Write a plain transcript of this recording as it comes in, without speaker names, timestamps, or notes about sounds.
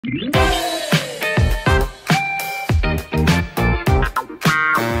Hello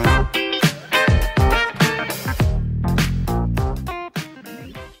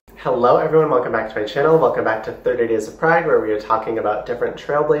everyone, welcome back to my channel. Welcome back to 30 Days of Pride, where we are talking about different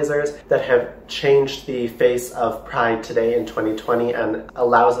trailblazers that have changed the face of Pride today in 2020 and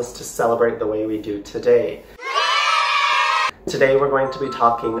allows us to celebrate the way we do today. Today we're going to be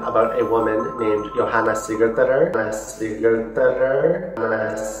talking about a woman named Jóhanna Sigurðardóttir.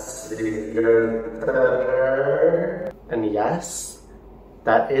 And yes,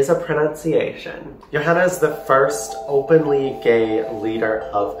 that is a pronunciation. Jóhanna is the first openly gay leader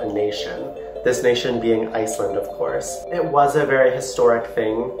of a nation. This nation being Iceland, of course. It was a very historic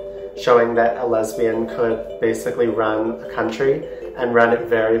thing, showing that a lesbian could basically run a country and run it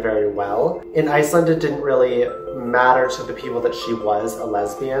very, very well. In Iceland, it didn't really matter to the people that she was a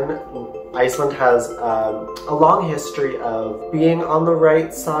lesbian. Iceland has a long history of being on the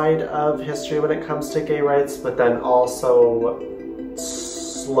right side of history when it comes to gay rights, but then also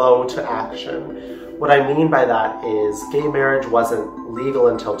slow to action. What I mean by that is gay marriage wasn't legal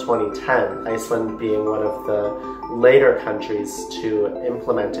until 2010, Iceland being one of the later countries to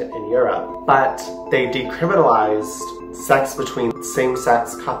implement it in Europe. But they decriminalized sex between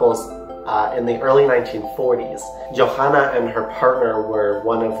same-sex couples in the early 1940s. Jóhanna and her partner were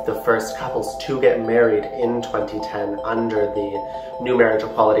one of the first couples to get married in 2010 under the New Marriage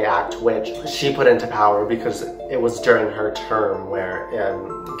Equality Act, which she put into power because it was during her term where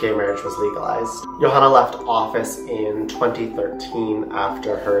gay marriage was legalized. Jóhanna left office in 2013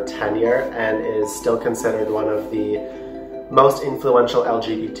 after her tenure and is still considered one of the most influential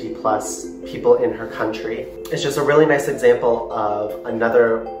LGBT plus people in her country. It's just a really nice example of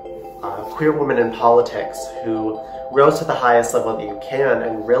another queer woman in politics who rose to the highest level that you can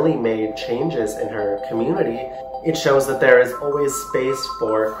and really made changes in her community. It shows that there is always space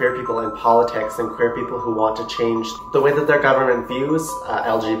for queer people in politics and queer people who want to change the way that their government views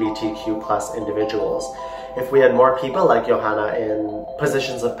LGBTQ plus individuals. If we had more people like Jóhanna in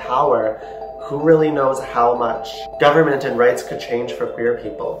positions of power, who really knows how much government and rights could change for queer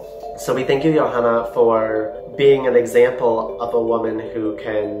people. So we thank you, Jóhanna, for being an example of a woman who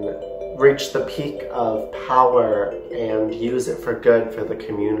can reach the peak of power and use it for good for the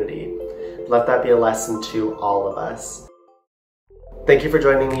community. Let that be a lesson to all of us. Thank you for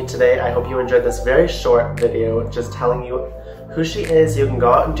joining me today. I hope you enjoyed this very short video just telling you who she is. You can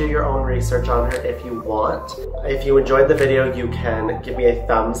go out and do your own research on her if you want. If you enjoyed the video, you can give me a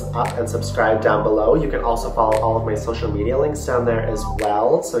thumbs up and subscribe down below. You can also follow all of my social media links down there as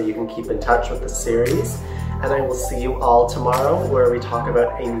well, so you can keep in touch with the series. And I will see you all tomorrow where we talk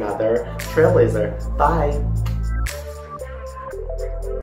about another trailblazer. Bye!